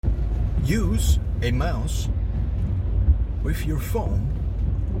use a mouse with your phone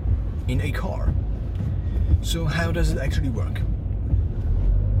in a car. So how does it actually work?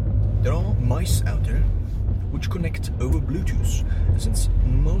 There are mice out there which connect over Bluetooth. Since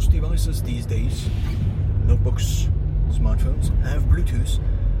most devices these days, notebooks, smartphones, have Bluetooth,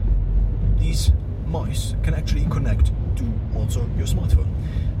 these mice can actually connect to also your smartphone.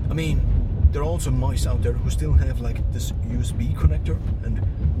 I mean, there are also mice out there who still have like this USB connector and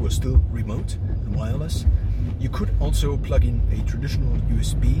who are still remote and wireless. You could also plug in a traditional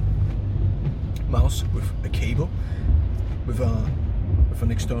USB mouse with a cable, with an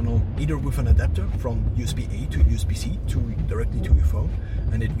external, either with an adapter from USB A to USB C to directly to your phone,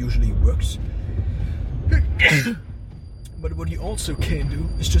 and it usually works. But what you also can do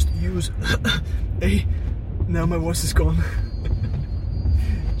is just use now my voice is gone.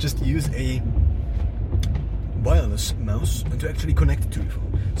 Just use a wireless mouse and to actually connect it to your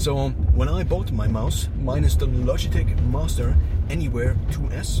phone. So when I bought my mouse, mine is the Logitech Master Anywhere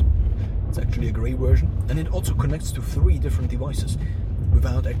 2S. It's actually a grey version, and it also connects to 3 different devices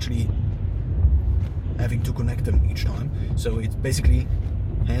without actually having to connect them each time. So it basically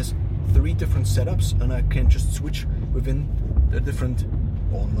has 3 different setups, and I can just switch within the different,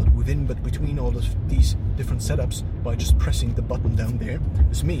 or not within, but between all of these different setups by just pressing the button down there.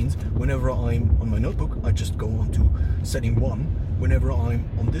 This means whenever I'm on my notebook, I just go on to setting 1. Whenever I'm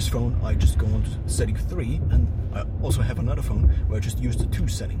on this phone, I just go on to setting 3, and I also have another phone where I just use the 2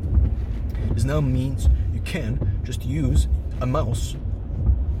 setting. This now means you can just use a mouse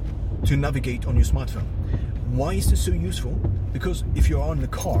to navigate on your smartphone. Why is this so useful? Because if you are in the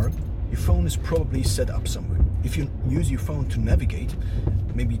car, your phone is probably set up somewhere. If you use your phone to navigate,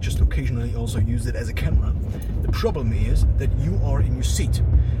 maybe just occasionally also use it as a camera, the problem is that you are in your seat.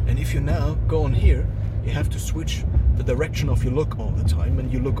 And if you now go on here, you have to switch the direction of your look all the time,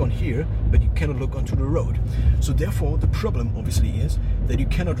 and you look on here, but you cannot look onto the road. So therefore, the problem obviously is that you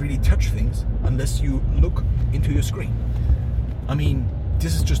cannot really touch things unless you look into your screen. I mean,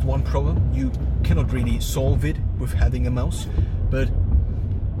 this is just one problem. You cannot really solve it with having a mouse, but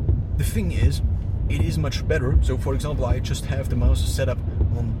the thing is, it is much better. So for example, I just have the mouse set up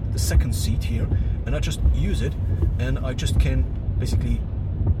on the second seat here, and I just use it, and I just can basically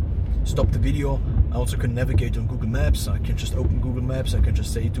stop the video. I also can navigate on Google Maps. I can just open Google Maps. I can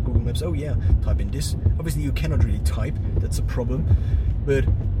just say to Google Maps, oh yeah, type in this. Obviously you cannot really type, that's a problem, but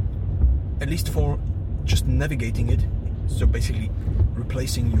at least for just navigating it, so basically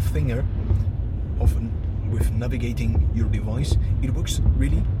replacing your finger often with navigating your device, it works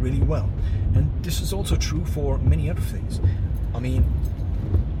really, really well. And this is also true for many other things. I mean,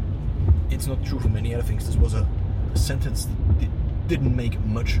 it's not true for many other things. This was a sentence that didn't make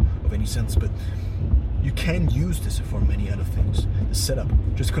much of any sense, but you can use this for many other things. The setup,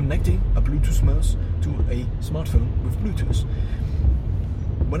 just connecting a Bluetooth mouse to a smartphone with Bluetooth.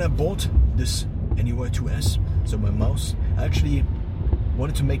 When I bought this Anywhere 2S, so my mouse, I actually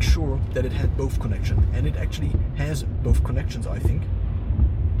wanted to make sure that it had both connections, and it actually has both connections, I think.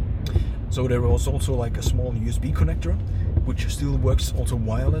 So there was also like a small USB connector, which still works also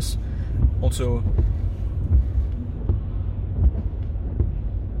wireless. Also,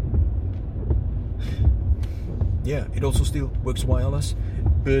 yeah, it also still works wireless,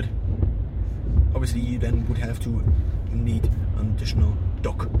 but obviously you then would have to need an additional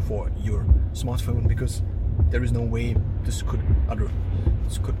dock for your smartphone, because there is no way this could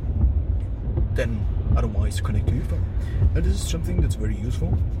then otherwise connect to your phone. And this is something that's very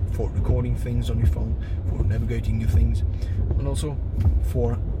useful for recording things on your phone, for navigating your things, and also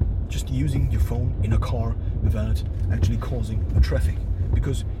for just using your phone in a car without actually causing a traffic,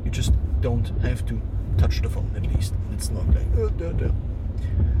 because you just don't have to touch the phone, at least. It's not like,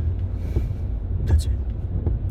 That's it.